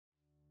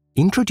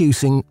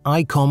Introducing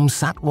Icom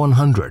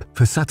Sat100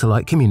 for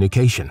satellite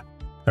communication,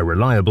 a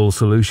reliable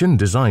solution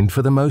designed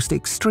for the most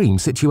extreme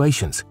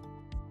situations.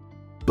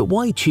 But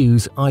why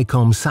choose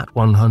Icom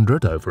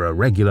Sat100 over a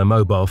regular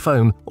mobile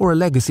phone or a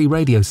legacy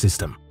radio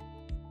system?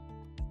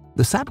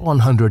 The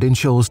Sat100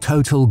 ensures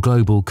total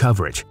global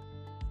coverage.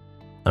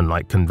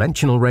 Unlike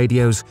conventional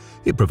radios,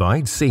 it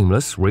provides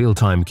seamless,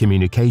 real-time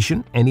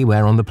communication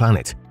anywhere on the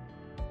planet.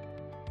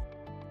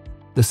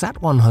 The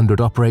Sat100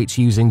 operates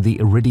using the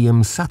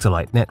Iridium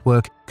satellite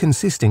network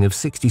consisting of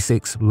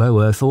 66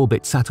 low Earth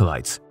orbit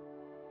satellites.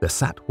 The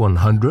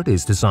Sat100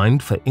 is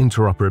designed for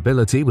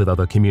interoperability with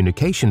other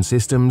communication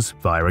systems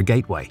via a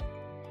gateway.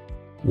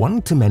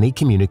 One-to-many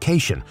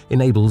communication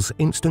enables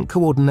instant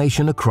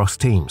coordination across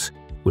teams.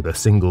 With a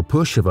single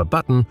push of a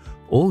button,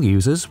 all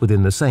users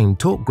within the same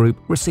talk group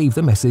receive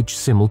the message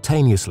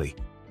simultaneously,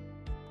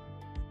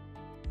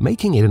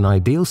 making it an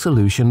ideal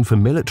solution for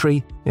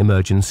military,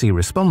 emergency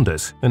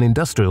responders, and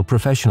industrial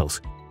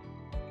professionals.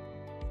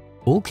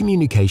 All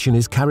communication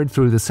is carried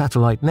through the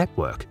satellite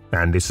network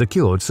and is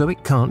secured so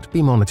it can't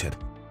be monitored.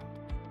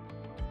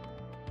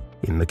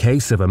 In the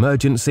case of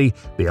emergency,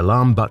 the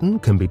alarm button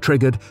can be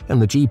triggered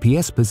and the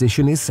GPS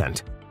position is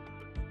sent.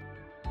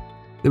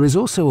 There is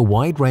also a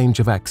wide range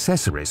of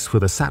accessories for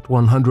the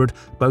Sat100,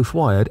 both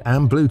wired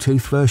and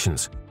Bluetooth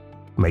versions,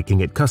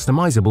 making it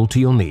customizable to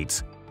your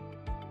needs.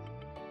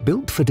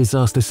 Built for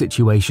disaster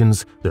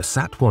situations, the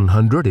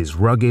Sat100 is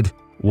rugged,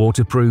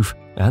 waterproof,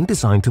 and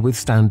designed to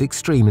withstand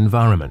extreme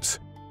environments.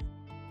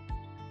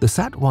 The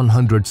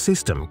Sat100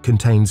 system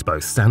contains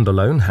both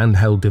standalone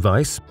handheld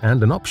device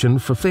and an option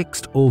for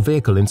fixed or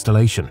vehicle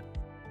installation.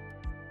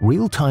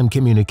 Real-time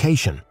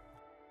communication,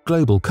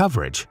 global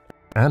coverage,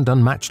 and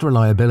unmatched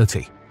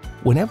reliability.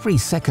 When every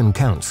second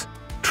counts,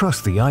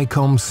 trust the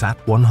Icom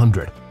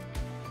Sat100.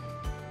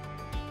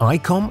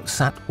 Icom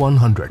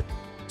Sat100.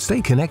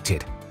 Stay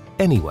connected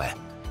anywhere.